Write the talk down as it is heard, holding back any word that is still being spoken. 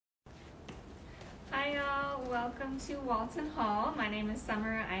Hi y'all, welcome to Walton Hall. My name is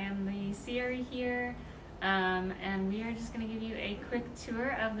Summer. I am the CRE here, and we are just going to give you a quick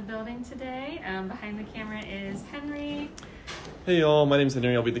tour of the building today. Behind the camera is Henry. Hey y'all, my name is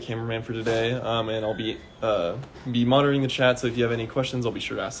Henry. I'll be the cameraman for today, and I'll be monitoring the chat, so if you have any questions, I'll be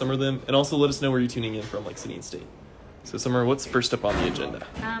sure to ask Summer them, and also let us know where you're tuning in from, like city and state. So Summer, what's first up on the agenda?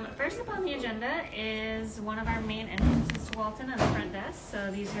 First up on the agenda is one of our main entrances to Walton on the front desk.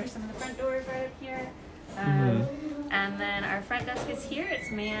 So these are some of the front doors right up here. And then our front desk is here.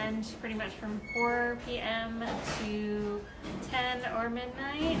 It's manned pretty much from 4 p.m. to 10 or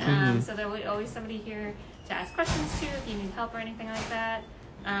midnight. So there will be always somebody here to ask questions to if you need help or anything like that.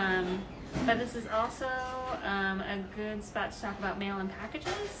 But this is also a good spot to talk about mail and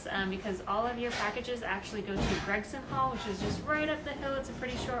packages because all of your packages actually go to Gregson Hall, which is just right up the hill. It's a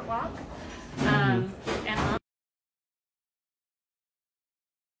pretty short walk. And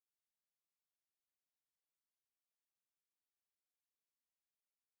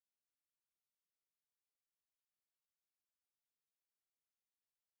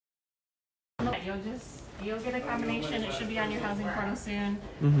you'll get a combination. It should be on your housing portal soon.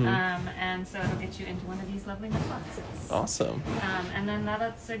 And so it'll get you into one of these lovely boxes. Awesome. And then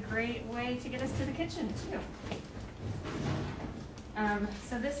that's a great way to get us to the kitchen too.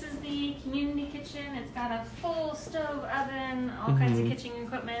 So this is the community kitchen. It's got a full stove oven, all kinds of kitchen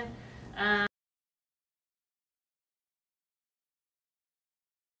equipment.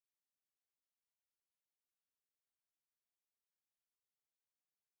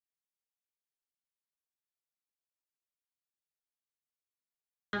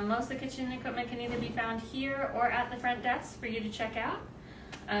 Most of the kitchen equipment can either be found here or at the front desk for you to check out.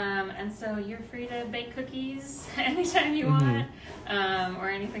 And so you're free to bake cookies anytime you want, or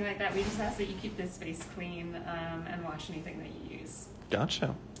anything like that. We just ask that you keep this space clean and wash anything that you use.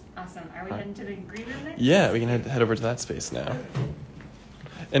 Gotcha. Awesome. Are we heading to the green room next? Yeah, we can head over to that space now.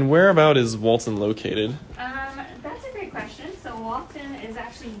 And whereabout is Walton located? That's a great question. So Walton is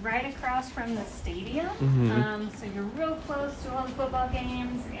actually right across from the stadium. So you're real close to all the football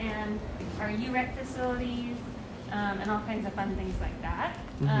games and our UARKHome facilities and all kinds of fun things like that.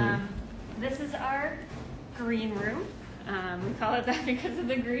 This is our green room. We call it that because of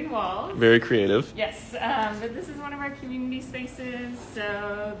the green walls. Very creative. Yes, but this is one of our community spaces.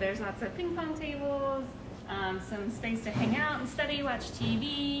 So there's lots of ping pong tables, some space to hang out and study, watch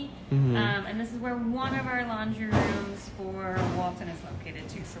TV, and this is where one of our laundry rooms for Walton is located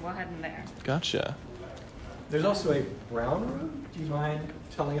too, so we'll head in there. Gotcha. There's also a brown room. Do you mind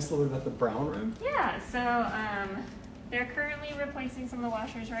telling us a little bit about the brown room? Yeah, so they're currently replacing some of the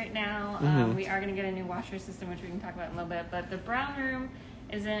washers right now. We are going to get a new washer system, which we can talk about in a little bit, but the brown room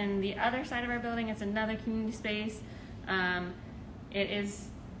is in the other side of our building. It's another community space. It is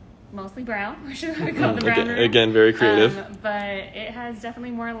mostly brown, which is what we call the brown room. Again, very creative. But it has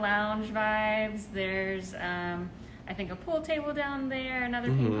definitely more lounge vibes. There's, I think, a pool table down there, another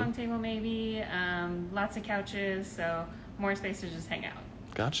ping pong table maybe, lots of couches, so more space to just hang out.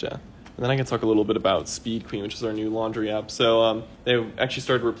 Gotcha. And then I can talk a little bit about Speed Queen, which is our new laundry app. So they actually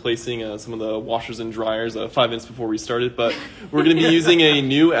started replacing some of the washers and dryers 5 minutes before we started, but we're going to be using a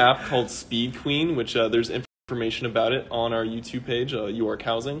new app called Speed Queen, which there's information about it on our YouTube page,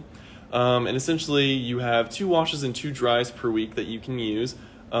 UARKHome. And essentially you have 2 washes and 2 dries per week that you can use.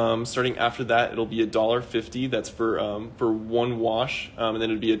 Starting after that, it'll be $1.50. That's for one wash, and then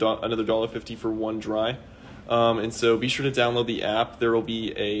it'd be another $1.50 for one dry. And so be sure to download the app. There will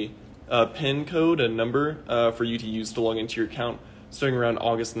be a PIN code, a number for you to use to log into your account starting around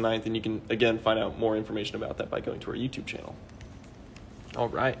August 9th, and you can again find out more information about that by going to our YouTube channel. All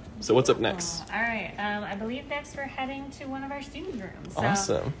right, so what's up next? All right, I believe next we're heading to one of our student rooms. So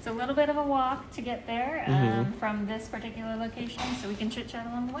awesome. It's a little bit of a walk to get there from this particular location, so we can chit-chat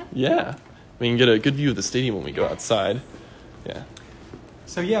along the way. Yeah, we can get a good view of the stadium when we go outside. Yeah.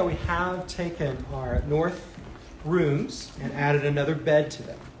 So yeah, we have taken our north rooms and added another bed to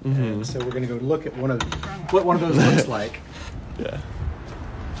them. And so we're going to go look at what one of those looks like. Yeah.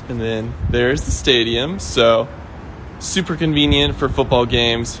 And then there's the stadium, so super convenient for football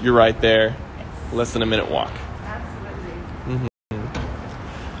games. You're right there. Yes. Less than a minute walk. Absolutely.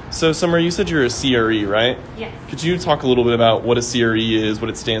 So Summer, you said you're a CRE, right? Yes. Could you talk a little bit about what a CRE is, what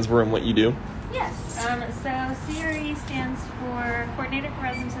it stands for, and what you do? Yes. So CRE stands for Coordinator for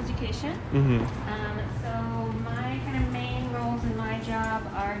Residence Education. So my kind of main roles in my job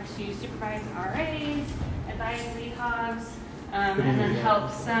are to supervise RAs, advise lead hogs, and then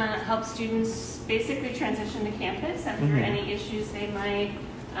help students basically transition to campus after any issues they might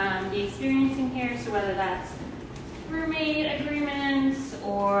be experiencing here. So whether that's roommate agreements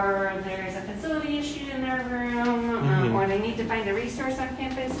or there's a facility issue find a resource on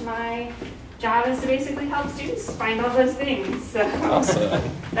campus, my job is to basically help students find all those things. So Awesome.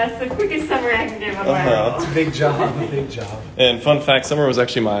 that's the quickest summary I can give of my role. It's a big job, a big job. And fun fact, Summer was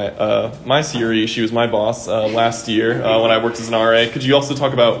actually my CRE. She was my boss last year when I worked as an RA. Could you also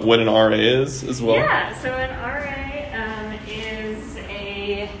talk about what an RA is as well? Yeah, so an RA is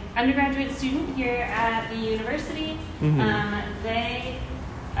a undergraduate student here at the university. They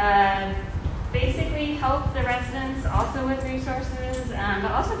basically help the residents also with resources,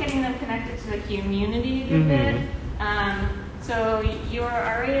 but also getting them connected to the community a good bit. So your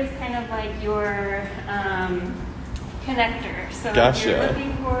RA is kind of like your connector. So if you're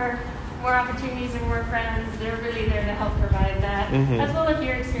looking for more opportunities and more friends, they're really there to help provide that. As well, if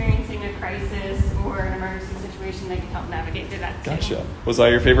you're experiencing a crisis or an emergency situation, they can help navigate through that too. Gotcha. Was I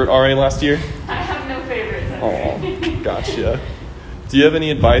your favorite RA last year? I have no favorites. Oh, gotcha. Do you have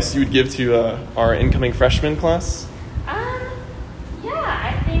any advice you would give to our incoming freshman class? Yeah,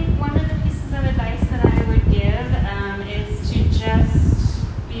 I think one of the pieces of advice that I would give is to just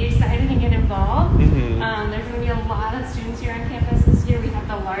be excited and get involved. There's going to be a lot of students here on campus this year. We have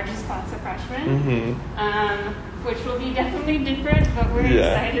the largest class of freshmen, which will be definitely different, but we're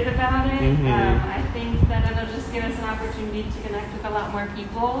excited about it. I think that it'll just give us an opportunity to connect with a lot more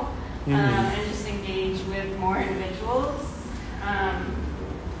people and just engage with more individuals.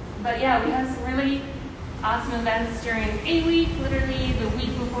 But yeah, we have some really awesome events during A week, literally the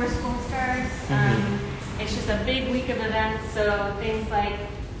week before school starts. It's just a big week of events, so things like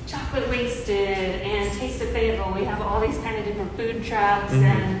Chocolate Wasted and Taste of Fayetteville. We have all these kind of different food trucks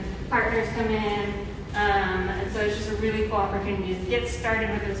and partners come in. And so it's just a really cool opportunity to get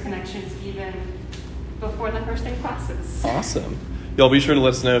started with those connections even before the first day of classes. Awesome. Y'all be sure to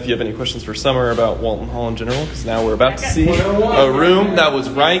let us know if you have any questions for Summer about Walton Hall in general, because now we're about to see a room that was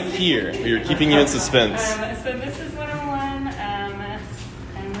right here. We were keeping you in suspense. So this is 101,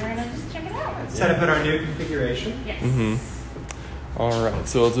 and we're going to just check it out. Set up in our new configuration. Yes. All right,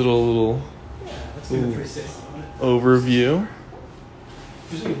 so I'll do a little Let's do the 360 on it. overview.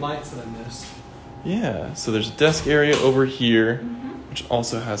 There's any lights that I missed. Yeah, so there's a desk area over here, which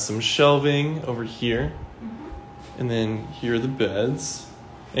also has some shelving over here. And then here are the beds.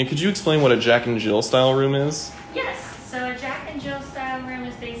 And could you explain what a Jack and Jill style room is? Yes, so a Jack and Jill style room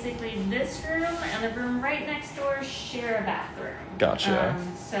is basically this room and the room right next door share a bathroom. Gotcha.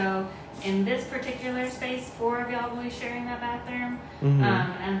 So in this particular space, 4 of y'all will be sharing that bathroom.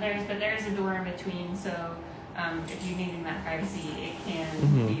 And there's a door in between, so if you're needing that privacy, it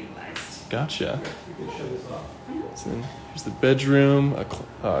can be utilized. Gotcha. You can show this off. So then here's the bedroom,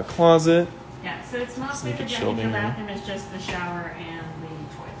 a closet. Yeah, so it's mostly the Jack and Jill bathroom, it's just the shower and the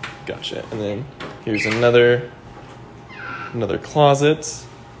toilet. Gotcha. And then here's another closet.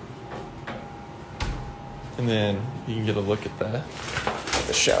 And then you can get a look at the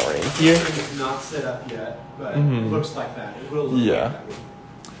shower in here. It's not set up yet, but it looks like that. It will look like that.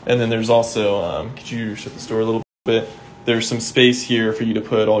 And then there's also, could you shut the door a little bit? There's some space here for you to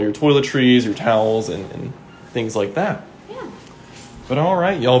put all your toiletries, your towels, and things like that. Yeah. But all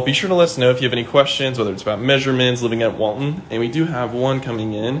right, y'all, be sure to let us know if you have any questions, whether it's about measurements, living at Walton. And we do have one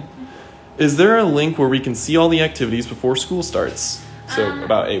coming in. Is there a link where we can see all the activities before school starts? So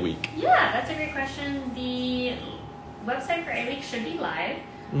about A week. Yeah, that's a great question. The website for A week should be live.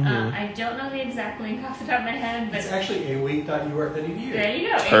 I don't know the exact link off the top of my head, but it's actually aweek.uark.edu. There you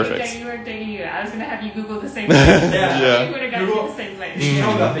go. Perfect. aweek.uark.edu. I was going to have you Google the same place. Yeah. You would have gotten to the same place. You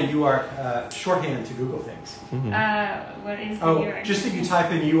know about the UARK shorthand to Google things. What is the UARK? Just that you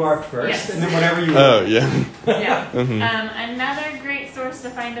type in UARK first, Yes. and then whatever you Oh, yeah. Yeah. Another great source to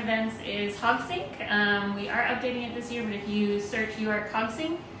find events is HogSync. We are updating it this year, but if you search UARK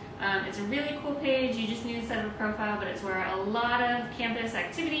HogSync, it's a really cool page. You just need to set up a profile, but it's where a lot of campus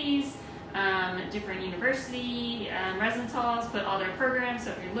activities, different university residence halls put all their programs.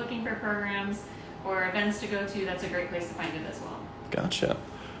 So if you're looking for programs or events to go to, that's a great place to find it as well. Gotcha.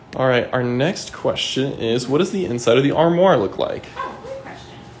 All right, our next question is, what does the inside of the armoire look like? Oh, great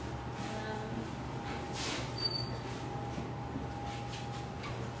question.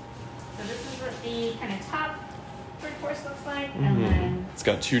 So this is what the kind of top third course looks like, and then It's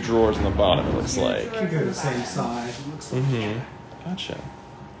got 2 drawers on the bottom, it looks like. can go the same size. It looks like Gotcha.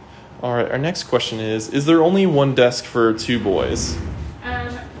 All right, our next question is there only one desk for 2 boys?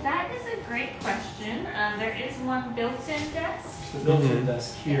 That is a great question. There is one built-in desk. the built-in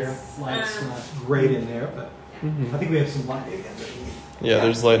desk here. Yes. Light's not great in there, but I think we have some light underneath. Yeah,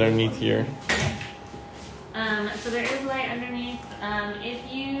 there's light underneath here. So there is light underneath.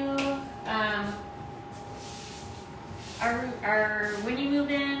 If you are when you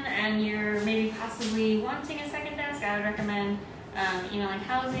move in and you're maybe possibly wanting a second desk, I I would recommend, like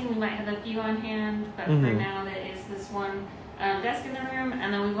housing, we might have a few on hand, but for now that is this one desk in the room,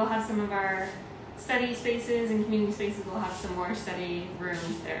 and then we will have some of our study spaces and community spaces. We'll have some more study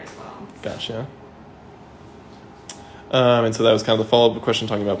rooms there as well. Gotcha. And so that was kind of the follow-up question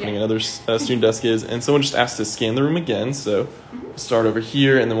talking about putting another student desk is. And someone just asked to scan the room again. So we'll start over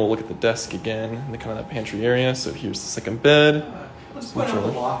here, and then we'll look at the desk again in the kind of that pantry area. So here's the second bed. Let's point out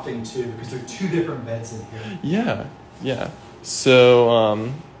the lofting too, because there are two different beds in here. Yeah.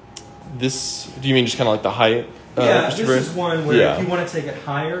 So this, do you mean just kind of like the height? This is one where if you want to take it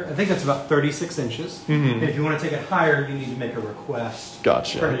higher, I think that's about 36 inches. And if you want to take it higher, you need to make a request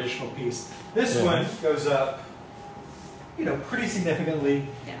for an additional piece. This one goes up, pretty significantly.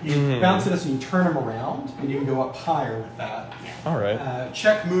 You bounce this and you turn them around, and you can go up higher with that. All right.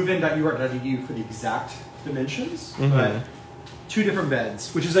 Check movein.uark.edu for the exact dimensions, but two different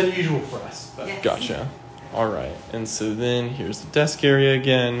beds, which is unusual for us. But. Gotcha. All right. And so then here's the desk area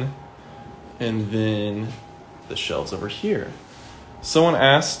again, and then the shelves over here. Someone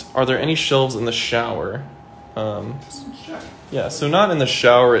asked, are there any shelves in the shower? So not in the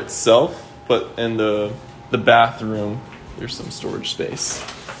shower itself, but in the bathroom, there's some storage space.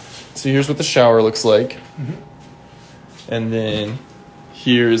 So here's what the shower looks like. And then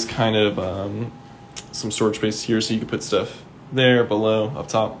here's kind of some storage space here, so you can put stuff there, below, up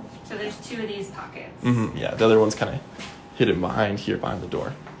top. So there's two of these pockets. Yeah, the other one's kind of hidden behind the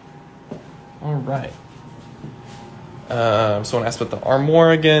door. All right. Someone asked about the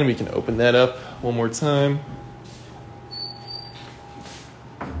armoire again. We can open that up one more time.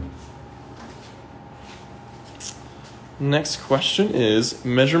 Next question is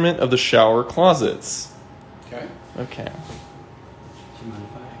measurement of the shower closets. Okay. Do you mind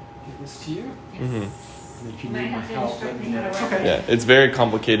if I give this to you? Yes. And if you need my help, let me know. Okay. Yeah, it's very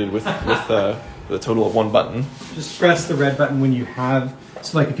complicated with the total of one button. Just press the red button when you have.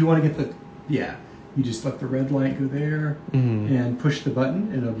 So like if you want to get you just let the red light go there and push the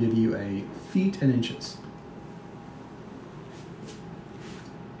button, and it'll give you a feet and inches.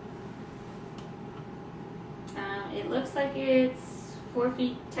 It looks like it's 4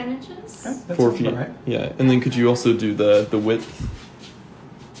 feet 10 inches. Okay, that's 4 feet. Right. Yeah, and then could you also do the width?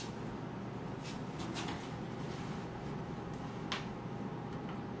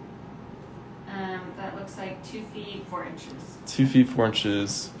 That looks like 2 feet 4 inches. 2 feet 4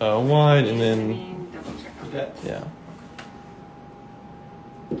 inches wide, and then Double check on Okay. yeah.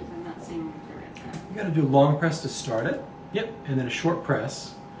 I'm not seeing where it's at. You got to do a long press to start it. Yep. And then a short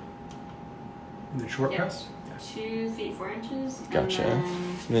press. And then short press. 2 feet 4 inches. Gotcha.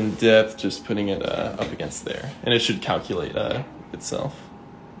 And And then depth, just putting it up against there, and it should calculate itself.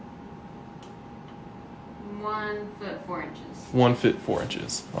 1 foot 4 inches. 1 foot 4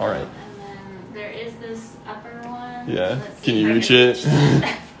 inches. All right. And then there is this upper one. Yeah. Let's Can see you if I reach can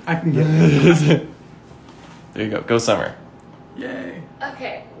it? I can get it. There you go. Go Summer. Yay.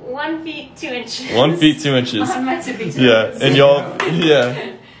 Okay, 1 feet 2 inches. 1 feet 2 inches. On my to be 2 Yeah, inches. and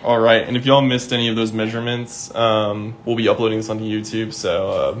y'all. All right, and if y'all missed any of those measurements, we'll be uploading this onto YouTube,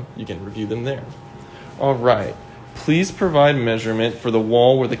 so you can review them there. All right, please provide measurement for the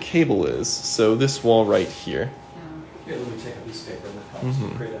wall where the cable is. So this wall right here. Here, let me take a piece of paper and that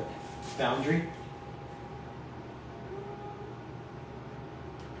helps create a boundary.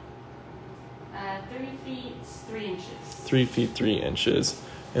 Uh, 3 feet 3 inches. 3 feet 3 inches,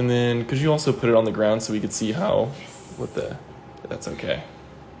 and then could you also put it on the ground so we could see how? That's okay.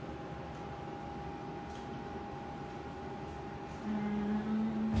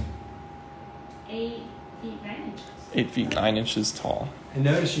 8 feet 9 inches. 8 feet 9 inches tall. And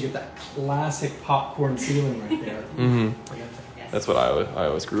notice you get that classic popcorn ceiling right there. Yes. That's what I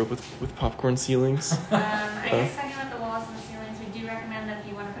always grew up with popcorn ceilings. I guess talking about the walls and the ceilings, we do recommend that if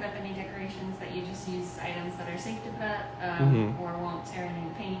you want to put up any decorations, that you just use items that are safe to put up or won't tear any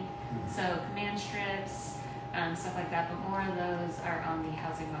paint. So command strips, stuff like that. But more of those are on the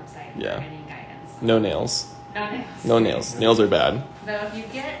housing website for any guidance. No nails. No nails. No nails. Nails are bad. Though if you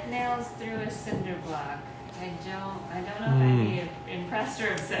get nails through a cinder block, I don't know if I'd be impressed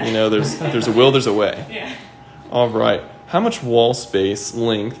or upset. You know, there's a will, there's a way. Yeah. All right. How much wall space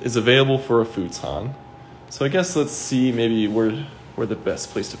length is available for a futon? So I guess let's see maybe where the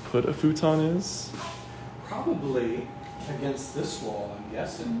best place to put a futon is. Probably against this wall, I'm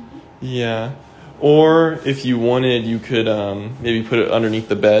guessing. Yeah. Or if you wanted, you could maybe put it underneath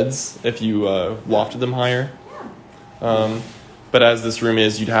the beds if you lofted them higher. But as this room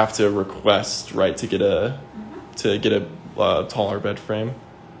is, you'd have to request, right, to get a taller bed frame.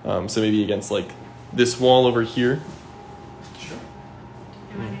 So maybe against like this wall over here. Sure.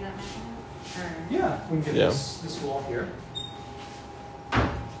 Do you want to do that, Michael? Yeah, we can get this wall here.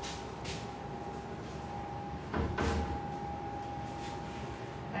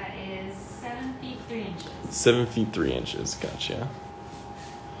 That is 7 feet 3 inches. 7 feet 3 inches. Gotcha.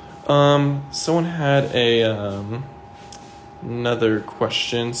 Someone had another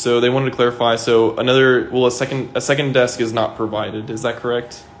question. So they wanted to clarify. So a second desk is not provided. Is that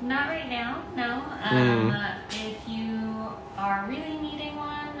correct? Not right now. No. If you are really needing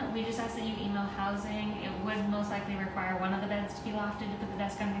one, we just ask that you email housing. It would most likely require one of the beds to be lofted to put the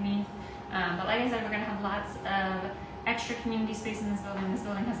desk underneath. But like I said, we're going to have lots of extra community space in this building. This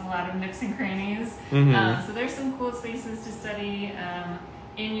building has a lot of nooks and crannies. So there's some cool spaces to study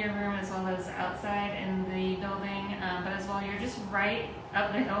in your room as well as outside in the building. But as well, you're just right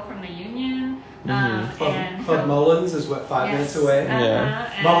up the hill from the Union. Club Mullins is what, 5 minutes away?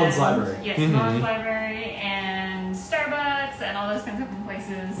 Mullins Library. Yes, Mullins Library and Starbucks and all those kinds of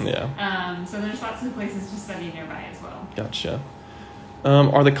places. Yeah. So there's lots of places to study nearby as well. Gotcha.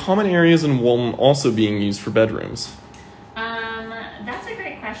 Are the common areas in Walton also being used for bedrooms? That's a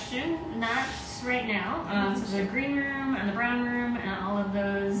great question. Not right now. So the green room and the brown room and all of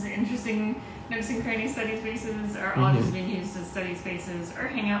those interesting nooks and cranny study spaces are all just being used as study spaces or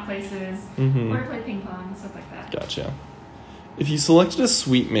hangout places or to play ping pong, stuff like that. Gotcha. If you selected a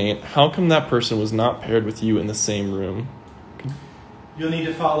suite mate, how come that person was not paired with you in the same room? You'll need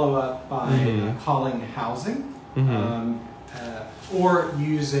to follow up by calling housing or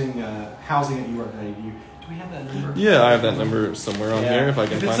using housing at UARKHome. Do we have that number? Yeah, I have that number somewhere on here if I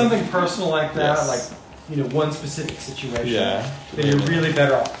can find it. If it's something personal like that, like one specific situation, then you're really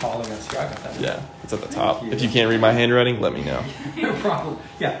better off calling us here. I got that. Yeah, it's at the top. If you can't read my handwriting, let me know. No problem.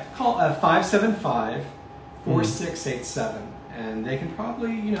 Yeah, call 575-4687, and they can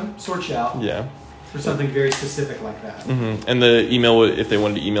probably sort you out. Yeah. For something very specific like that. And the email, if they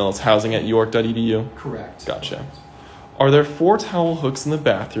wanted to email, is housing@uark.edu. Correct. Gotcha. Correct. Are there 4 towel hooks in the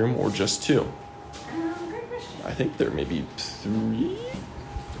bathroom or just 2? Great question. I think there may be 3.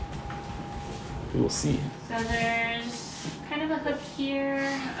 We will see. So there's kind of a hook here,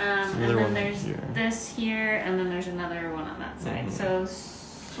 and then there's this here, and then there's another one on that side. So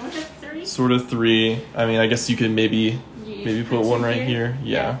sort of 3? Sort of 3. I mean, I guess you could maybe put one right here.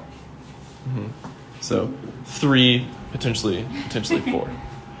 Yeah. So 3, potentially 4.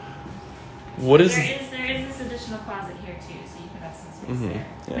 What is? There is this additional closet here too, so you could have some space there.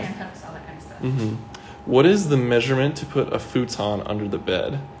 Plant hooks, all that kind of stuff. What is the measurement to put a futon under the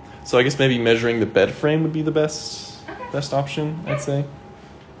bed? So I guess maybe measuring the bed frame would be the best option, I'd say.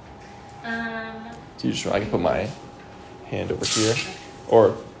 So I can put my hand over here,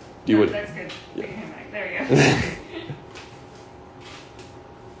 or do you would? That's good. Put your hand back. There we go.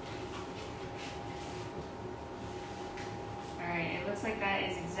 All right. It looks like that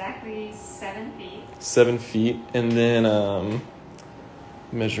is exactly 7 feet. 7 feet, and then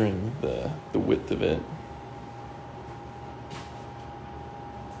measuring the width of it.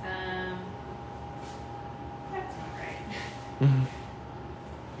 That's not right.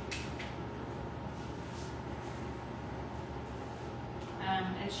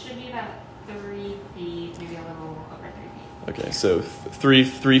 It should be about 3 feet, maybe a little over 3 feet. Okay, so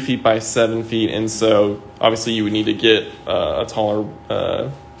 3 feet by 7 feet, and so obviously you would need to get a taller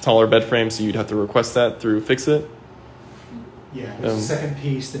bed frame, so you'd have to request that through Fix-It. Yeah, there's a second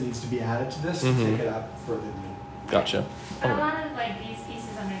piece that needs to be added to this to take it up further than. Gotcha. But a lot of these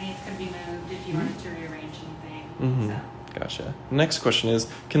pieces underneath could be moved if you wanted to rearrange anything. So. Gotcha. Next question is,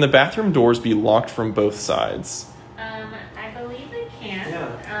 can the bathroom doors be locked from both sides? I believe they can.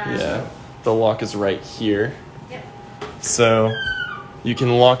 Yeah. The lock is right here. Yep. So you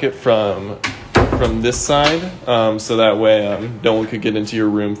can lock it from this side, so that way no one could get into your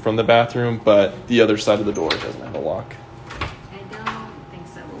room from the bathroom, but the other side of the door doesn't have a lock. I don't think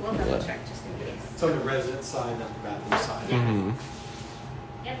so, but we'll double check just in case. It's on the resident side, not the bathroom side.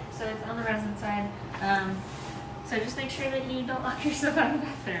 Yep, so it's on the resident side. So just make sure that you don't lock yourself out of the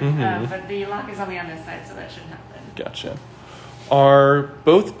bathroom. But the lock is on the other side, so that shouldn't happen. Gotcha. Are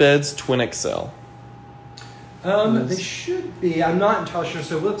both beds twin XL? They should be. I'm not entirely sure,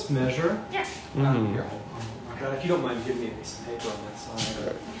 so let's measure. Yeah. Here, hold on. If you don't mind, give me a piece of paper on that side.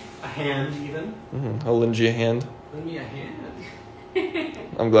 Or a hand, even. I'll lend you a hand. Lend me a hand.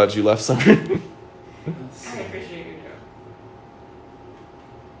 I'm glad you left some. I appreciate your joke.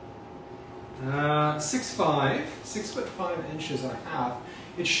 6'5", 6'5" and a half.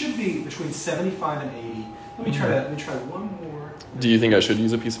 It should be between 75 and 80. Let me try one more. Do you think I should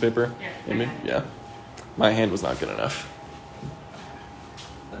use a piece of paper? Yeah. Amy? Yeah. My hand was not good enough.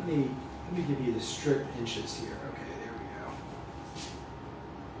 Let me give you the strict inches here. Okay, there we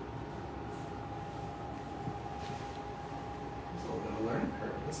learning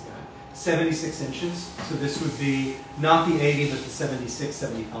curve. This guy. 76 inches. So this would be not the 80, but the 76,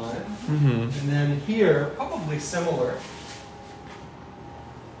 75. And then here, probably similar.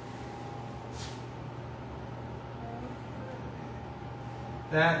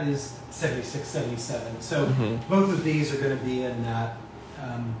 That is 76, 77. So both of these are going to be in that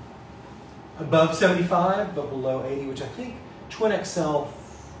above 75, but below 80, which I think Twin XL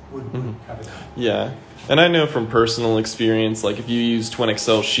would cover that. Yeah. And I know from personal experience, like if you use Twin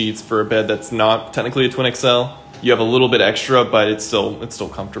XL sheets for a bed that's not technically a Twin XL, you have a little bit extra, but it's still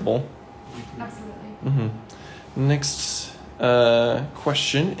comfortable. Absolutely. Next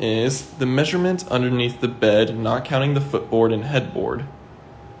question is the measurement underneath the bed, not counting the footboard and headboard.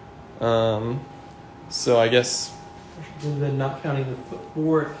 So I guess not counting the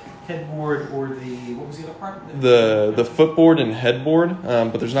footboard, headboard, or what was the other part? The footboard and headboard,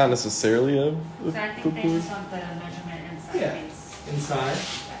 but there's not necessarily a So I think footboard. they just want the measurement inside. Yeah, Piece. inside.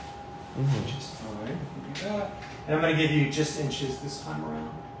 Inches. All right, we can do that. And I'm going to give you just inches this time around.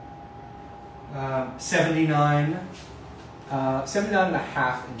 79 and a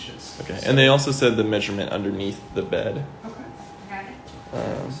half inches. Okay, and they also said the measurement underneath the bed. Okay. Got it.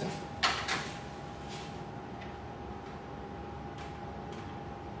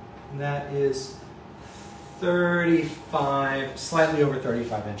 And that is 35, slightly over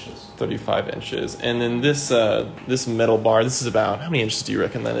 35 inches. 35 inches. And then this metal bar, this is about, how many inches do you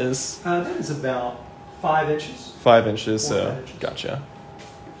reckon that is? That is about 5 inches. 5 inches, so 5 inches. Gotcha.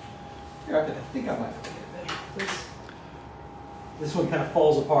 Here, I think I might have to get this. This one kind of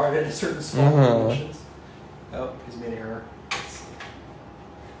falls apart at a certain small dimensions. Oh, he's made an error.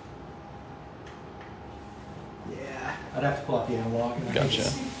 Yeah, I'd have to pull out the analog. And Gotcha.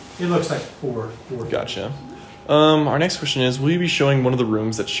 It looks like four. Gotcha. Our next question is, will you be showing one of the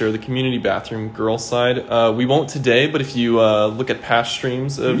rooms that share the community bathroom girls' side? We won't today, but if you look at past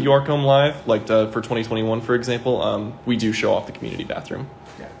streams of UARKHome Live, like for 2021, for example, we do show off the community bathroom.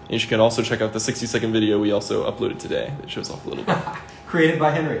 Yeah. And you can also check out the 60-second video we also uploaded today that shows off a little bit. Created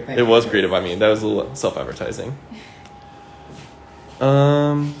by Henry. Thank you. It was created by me. That was a little self-advertising. So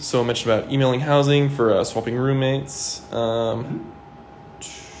I mentioned about emailing housing for swapping roommates.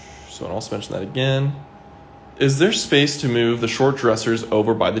 So I'll also mention that again. Is there space to move the short dressers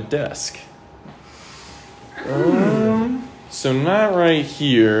over by the desk? So not right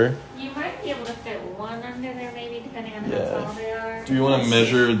here. You might be able to fit one under there, maybe, depending on how tall they are. Do you want to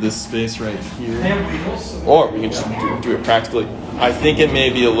measure this space right here? They have wheels. Or we can just do it practically. I think it may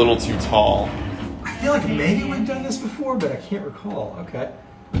be a little too tall. I feel like maybe we've done this before, but I can't recall. Okay.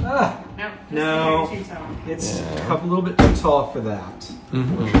 No. Too tall. It's a little bit too tall for that.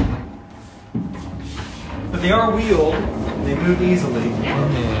 But they are wheeled, and they move easily.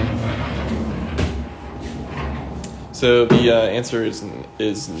 So the answer is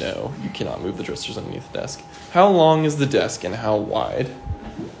no. You cannot move the dressers underneath the desk. How long is the desk and how wide?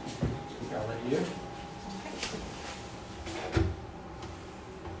 I'll let you.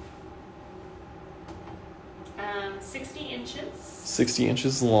 Um, 60 inches. 60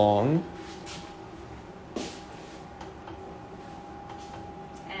 inches long.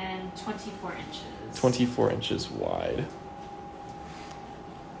 And 24 inches. 24 inches wide.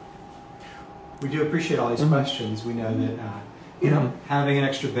 We do appreciate all these questions. We know that having an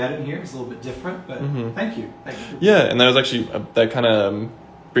extra bed in here is a little bit different, but thank you. Yeah, and that was actually that kind of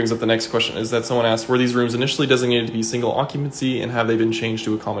brings up the next question. Is that someone asked, were these rooms initially designated to be single occupancy, and have they been changed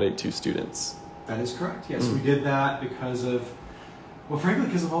to accommodate 2 students? That is correct. Yes, we did that because of, frankly,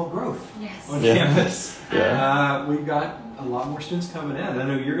 because of all growth on Yeah. campus. Yeah. We've got a lot more students coming in. I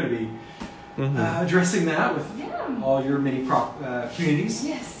know you're going to be addressing that with all your many communities.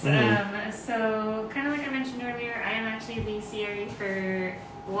 Yes. So, kind of like I mentioned earlier, I am actually the CRE for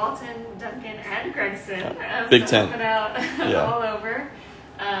Walton, Duncan, and Gregson. Big so tent. Put out all over.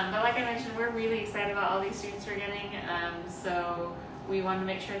 But like I mentioned, we're really excited about all these students we're getting. So we want to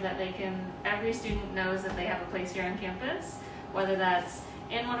make sure that every student knows that they have a place here on campus, whether that's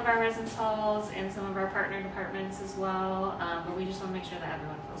in one of our residence halls, in some of our partner departments as well. But we just want to make sure that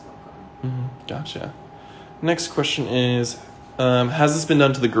everyone feels welcome. Gotcha. Next question is, has this been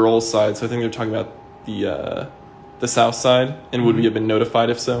done to the girls' side? So I think they're talking about the south side, and would we have been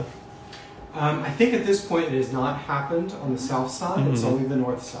notified if so? I think at this point it has not happened on the south side. It's only the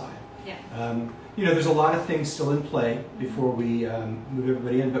north side. Yeah. There's a lot of things still in play before we move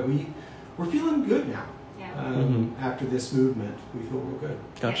everybody in, but we're feeling good now. After this movement, we feel real good.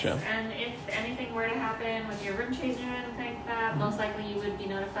 Gotcha. Yes. And if anything were to happen with your room change or anything like that, most likely you would be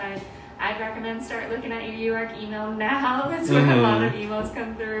notified. I'd recommend start looking at your UARK email now. That's when a lot of emails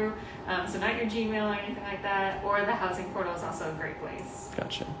come through. So not your Gmail or anything like that, or the housing portal is also a great place.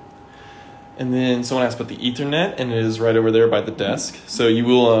 Gotcha. And then someone asked about the Ethernet, and it is right over there by the desk. So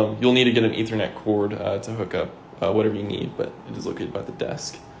you'll need to get an Ethernet cord to hook up whatever you need, but it is located by the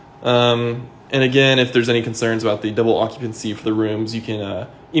desk. And again, if there's any concerns about the double occupancy for the rooms, you can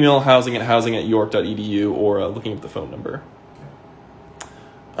email housing@york.edu or looking up the phone number.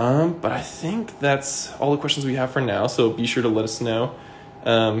 But I think that's all the questions we have for now, so be sure to let us know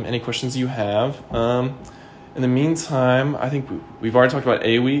any questions you have. In the meantime, I think we've already talked about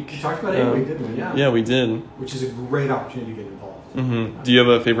A Week. We talked about A Week, didn't we? Yeah. Yeah, we did. Which is a great opportunity to get involved. Mm-hmm. Do you have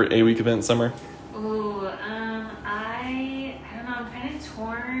a favorite A Week event, Summer? Ooh, I don't know. I'm kind of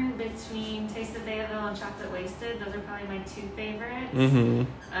torn between Taste of Fayetteville and Chocolate Wasted. Those are probably my two favorites. Mm-hmm.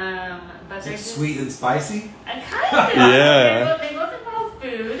 But they're just sweet and spicy. Kind of. Yeah. They both involve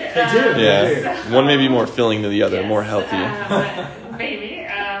food. They do. Yeah. So, one may be more filling than the other, yes, more healthy. Maybe.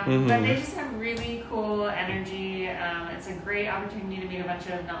 Mm-hmm. But they just have really cool energy. It's a great opportunity to meet a bunch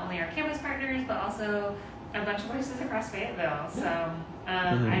of not only our campus partners, but also a bunch of places across Fayetteville. So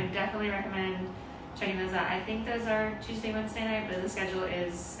I definitely recommend checking those out. I think those are Tuesday, Wednesday night, but the schedule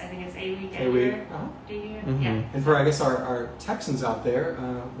is, I think it's A Week. Yeah. And for, I guess, our Texans out there,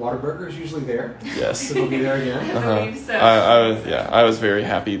 Whataburger is usually there. Yes. So they'll be there again. I believe so. I was very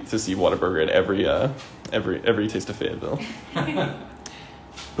happy to see Whataburger at every Taste of Fayetteville.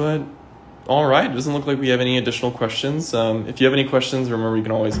 But all right, it doesn't look like we have any additional questions. If you have any questions, remember you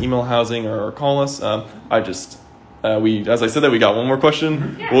can always email housing or call us. As I said that we got one more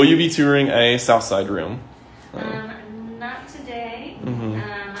question. Yeah. Will you be touring a Southside room? Not today,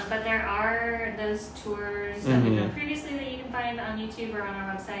 Mm-hmm. but there are those tours that we've done previously that you can find on YouTube or on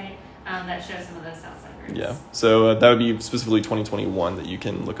our website that show some of those Southside rooms. Yeah, so that would be specifically 2021 that you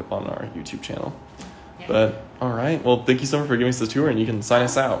can look up on our YouTube channel. Yeah. But all right, well, thank you so much for giving us the tour, and you can sign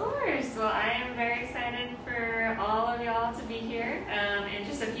us out. Of course. Well, I am very excited for all of y'all to be here in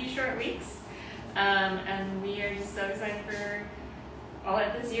just a few short weeks. And we are just so excited for all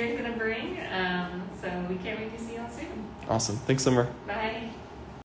that this year is going to bring. So we can't wait to see y'all soon. Awesome. Thanks, Summer. Bye.